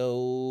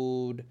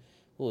episode,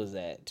 what was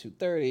that,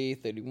 230,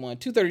 31,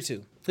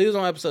 232. He was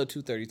on episode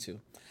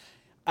 232.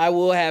 I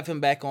will have him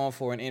back on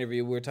for an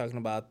interview. We were talking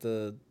about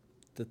the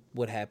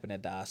what happened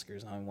at the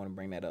Oscars. I don't want to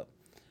bring that up.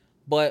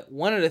 But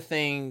one of the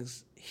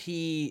things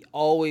he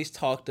always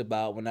talked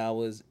about when I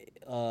was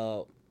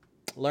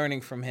learning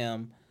from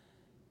him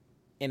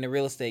in the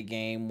real estate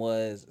game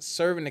was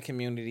serving the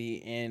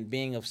community and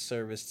being of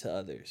service to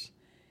others.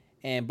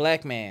 And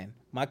black man,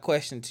 my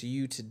question to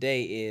you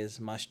today is,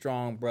 my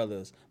strong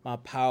brothers, my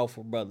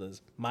powerful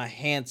brothers, my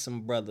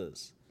handsome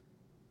brothers,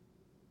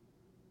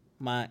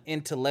 my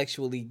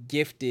intellectually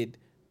gifted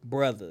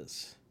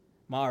brothers,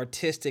 my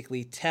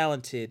artistically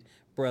talented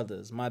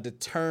brothers, my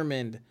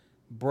determined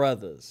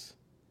brothers,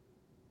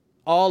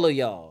 all of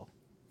y'all,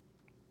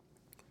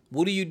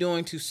 what are you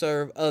doing to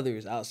serve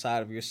others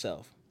outside of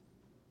yourself?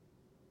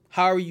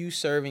 How are you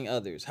serving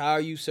others? How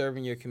are you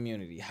serving your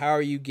community? How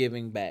are you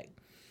giving back?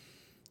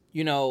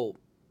 You know,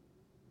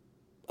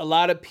 a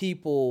lot of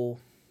people,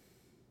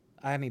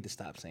 I need to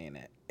stop saying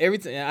that.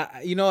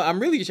 I'm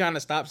really trying to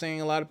stop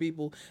saying a lot of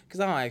people because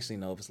I don't actually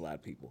know if it's a lot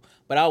of people.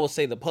 But I will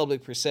say the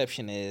public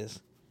perception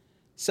is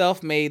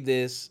self-made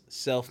this,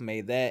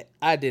 self-made that.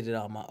 I did it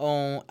on my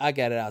own. I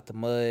got it out the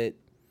mud.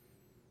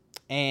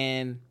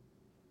 And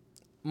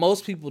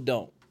most people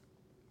don't,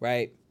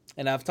 right?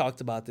 And I've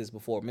talked about this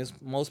before.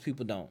 Most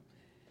people don't.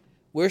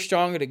 We're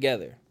stronger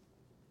together.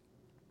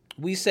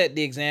 We set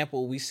the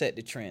example. We set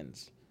the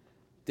trends.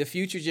 The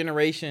future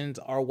generations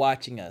are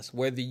watching us.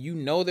 Whether you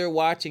know they're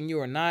watching you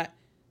or not,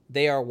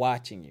 they are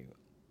watching you.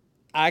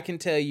 I can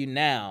tell you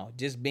now,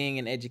 just being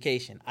in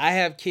education, I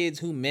have kids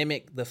who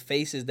mimic the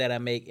faces that I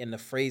make and the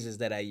phrases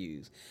that I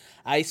use.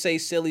 I say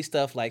silly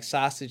stuff like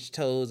sausage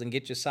toes and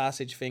get your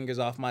sausage fingers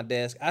off my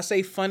desk. I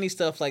say funny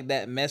stuff like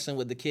that, messing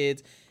with the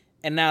kids,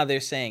 and now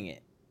they're saying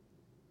it.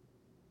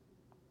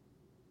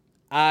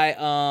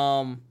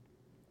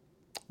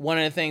 One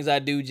of the things I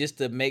do just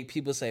to make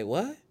people say,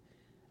 what?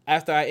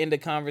 After I end a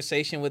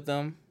conversation with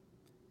them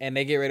and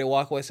they get ready to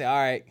walk away, say, all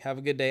right, have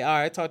a good day. All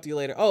right, talk to you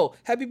later. Oh,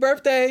 happy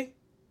birthday.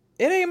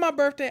 It ain't my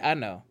birthday. I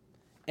know.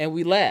 And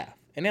we laugh.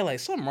 And they're like,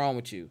 something wrong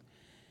with you.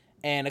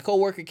 And a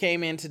coworker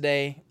came in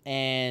today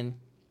and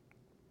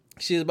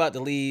she was about to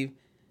leave.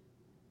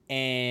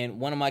 And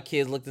one of my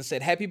kids looked and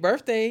said, happy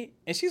birthday.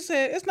 And she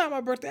said, it's not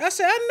my birthday. I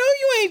said, I know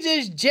you ain't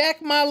just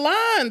jacked my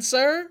line,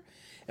 sir.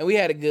 And we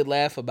had a good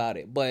laugh about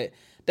it. But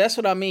that's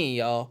what I mean,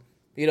 y'all.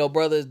 You know,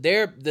 brothers,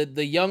 they're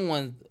the young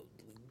ones,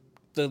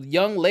 the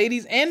young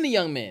ladies and the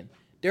young men.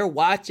 They're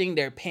watching,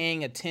 they're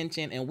paying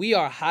attention, and we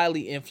are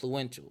highly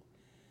influential.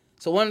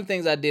 So one of the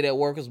things I did at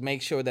work was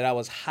make sure that I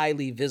was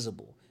highly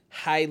visible,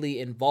 highly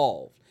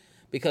involved.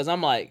 Because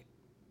I'm like,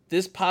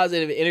 this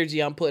positive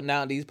energy I'm putting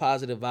out, these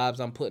positive vibes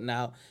I'm putting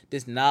out,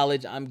 this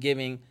knowledge I'm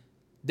giving,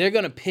 they're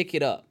going to pick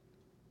it up.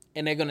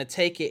 And they're going to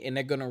take it and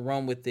they're going to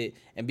run with it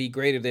and be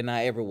greater than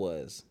I ever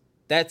was.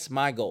 That's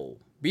my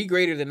goal. Be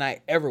greater than I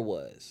ever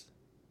was.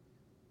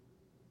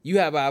 You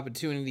have an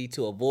opportunity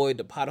to avoid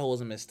the potholes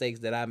and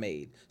mistakes that I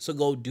made. So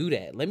go do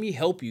that. Let me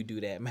help you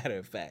do that. Matter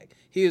of fact,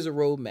 here's a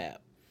roadmap.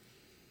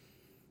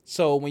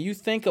 So when you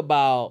think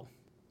about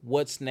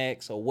what's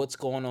next or what's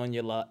going on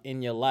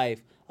in your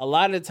life, a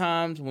lot of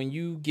times when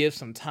you give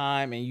some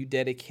time and you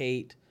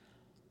dedicate,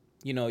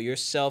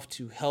 yourself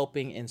to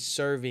helping and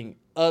serving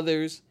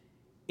others,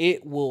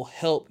 it will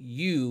help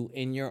you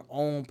in your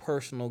own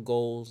personal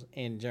goals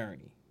and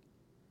journey.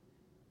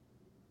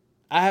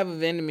 I have a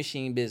vending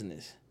machine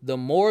business. The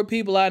more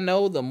people I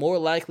know, the more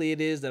likely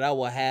it is that I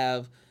will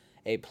have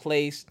a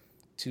place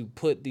to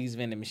put these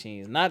vending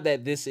machines. Not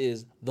that this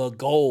is the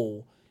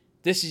goal.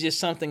 This is just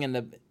something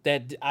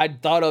that I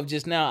thought of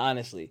just now,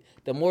 honestly.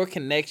 The more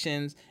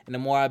connections and the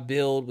more I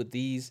build with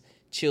these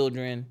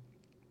children,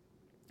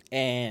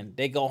 and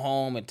they go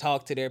home and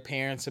talk to their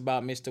parents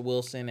about Mr.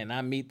 Wilson, and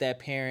I meet that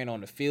parent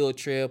on the field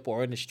trip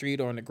or in the street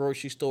or in the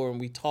grocery store, and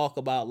we talk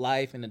about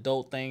life and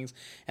adult things,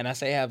 and I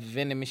say I have a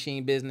vending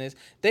machine business,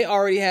 they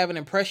already have an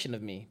impression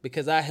of me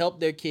because I helped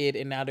their kid,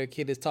 and now their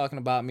kid is talking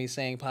about me,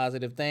 saying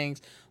positive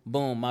things.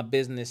 Boom, my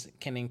business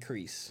can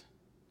increase.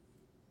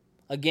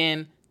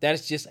 Again,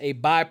 that's just a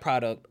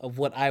byproduct of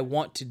what I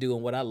want to do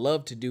and what I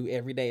love to do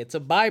every day. It's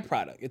a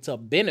byproduct. It's a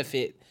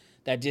benefit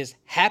that just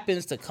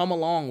happens to come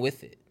along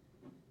with it.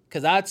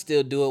 Because I'd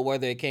still do it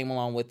whether it came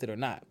along with it or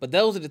not. But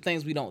those are the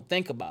things we don't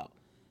think about.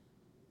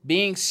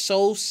 Being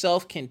so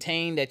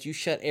self-contained that you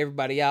shut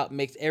everybody out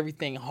makes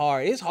everything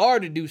hard. It's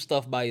hard to do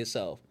stuff by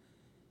yourself.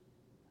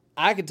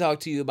 I could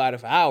talk to you about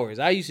it for hours.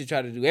 I used to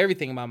try to do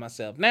everything by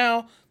myself.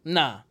 Now,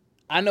 nah.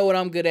 I know what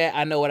I'm good at.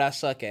 I know what I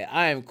suck at.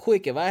 I am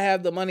quick. If I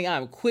have the money, I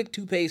am quick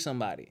to pay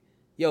somebody.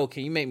 Yo,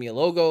 can you make me a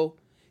logo?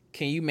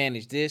 Can you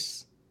manage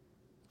this?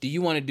 Do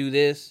you want to do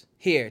this?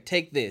 Here,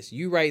 take this.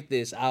 You write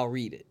this. I'll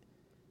read it.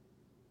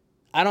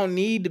 I don't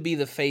need to be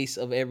the face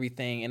of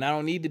everything, and I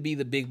don't need to be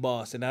the big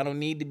boss, and I don't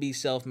need to be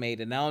self-made,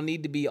 and I don't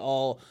need to be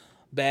all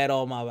bad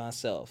all by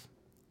myself.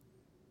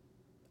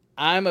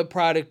 I'm a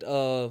product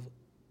of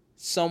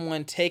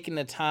someone taking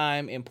the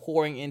time and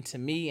pouring into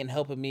me and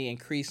helping me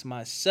increase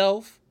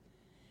myself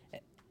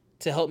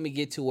to help me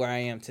get to where I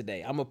am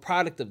today. I'm a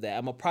product of that.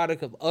 I'm a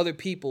product of other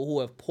people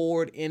who have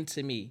poured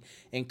into me,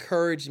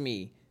 encouraged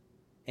me,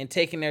 and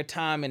taken their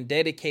time and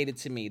dedicated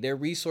to me, their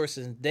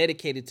resources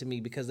dedicated to me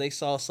because they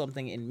saw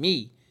something in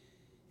me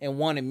and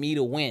wanted me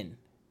to win.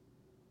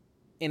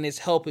 And it's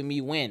helping me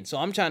win. So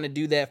I'm trying to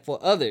do that for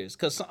others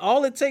because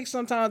all it takes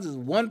sometimes is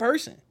one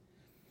person.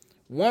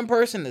 one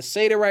person to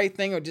say the right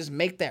thing or just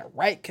make that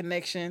right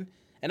connection.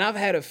 And I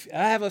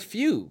have a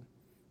few.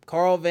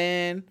 Carl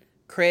Van,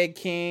 Craig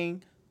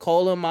King,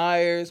 Colin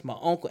Myers, my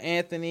Uncle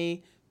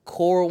Anthony,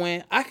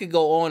 Corwin. I could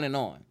go on and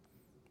on.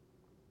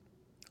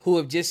 Who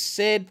have just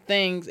said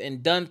things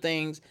and done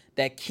things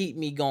that keep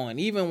me going.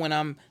 Even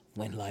when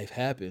life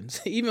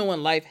happens. Even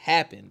when life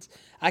happens,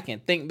 I can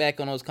think back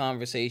on those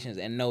conversations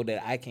and know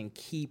that I can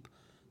keep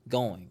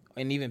going.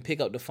 And even pick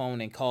up the phone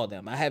and call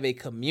them. I have a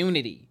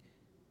community.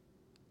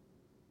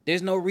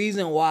 There's no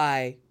reason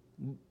why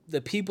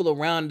the people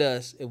around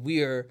us, if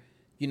we are,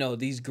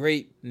 these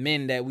great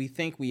men that we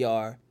think we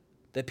are,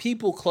 the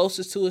people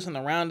closest to us and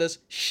around us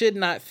should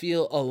not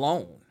feel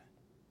alone.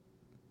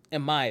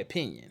 In my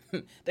opinion,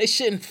 they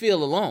shouldn't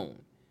feel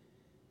alone.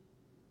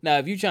 Now,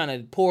 if you're trying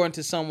to pour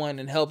into someone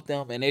and help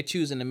them and they're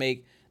choosing to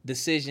make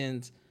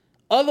decisions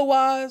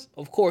otherwise,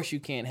 of course you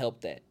can't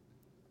help that.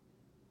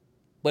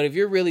 But if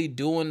you're really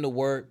doing the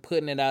work,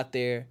 putting it out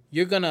there,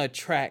 you're going to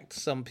attract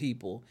some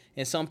people,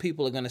 and some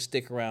people are going to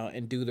stick around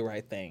and do the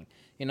right thing.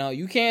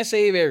 You can't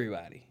save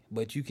everybody,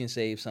 but you can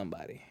save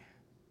somebody.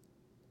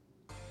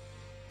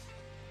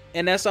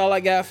 And that's all I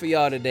got for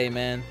y'all today,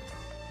 man.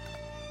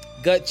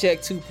 Gut Check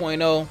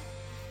 2.0.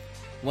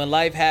 When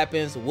life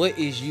happens, what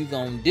is you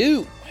gonna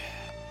do?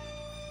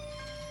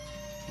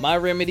 My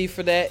remedy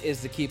for that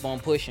is to keep on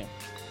pushing.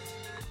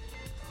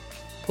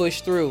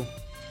 Push through.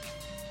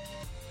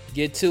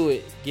 Get to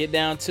it. Get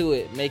down to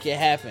it. Make it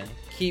happen.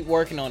 Keep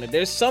working on it.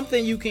 There's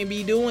something you can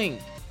be doing.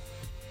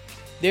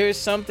 There's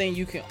something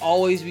you can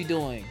always be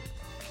doing.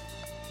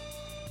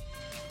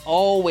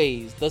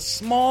 Always. The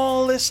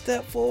smallest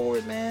step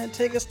forward, man.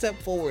 Take a step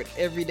forward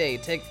every day.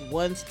 Take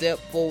one step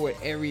forward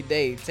every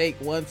day. Take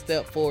one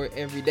step forward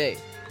every day.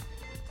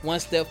 One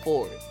step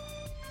forward.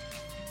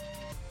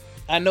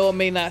 I know it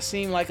may not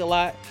seem like a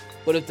lot,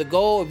 but if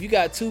you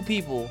got two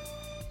people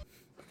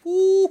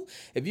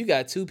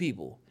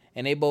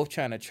and they both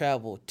trying to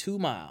travel 2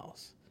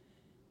 miles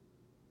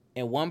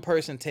and one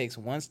person takes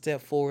one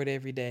step forward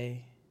every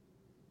day,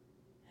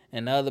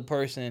 and the other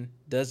person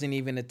doesn't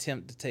even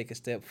attempt to take a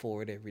step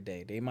forward every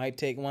day. They might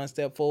take one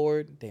step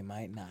forward. They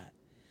might not.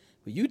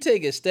 But you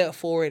take a step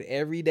forward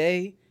every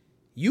day,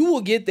 you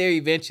will get there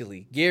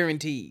eventually.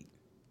 Guaranteed.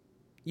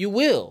 You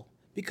will.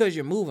 Because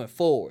you're moving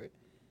forward.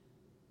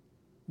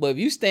 But if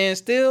you stand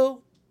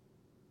still,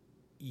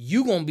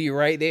 you're going to be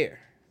right there.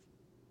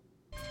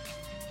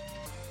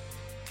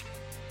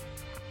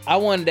 I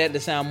wanted that to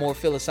sound more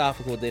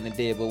philosophical than it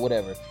did, but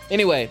whatever.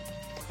 Anyway,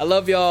 I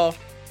love y'all.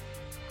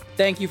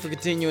 Thank you for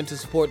continuing to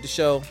support the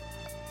show.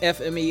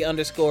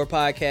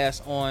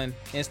 FME_podcast on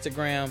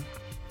Instagram.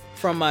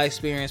 From My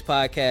Experience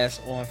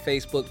Podcast on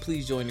Facebook.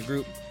 Please join the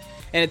group.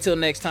 And until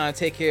next time,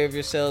 take care of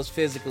yourselves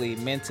physically,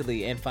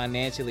 mentally, and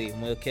financially.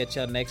 And we'll catch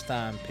y'all next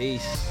time.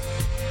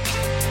 Peace.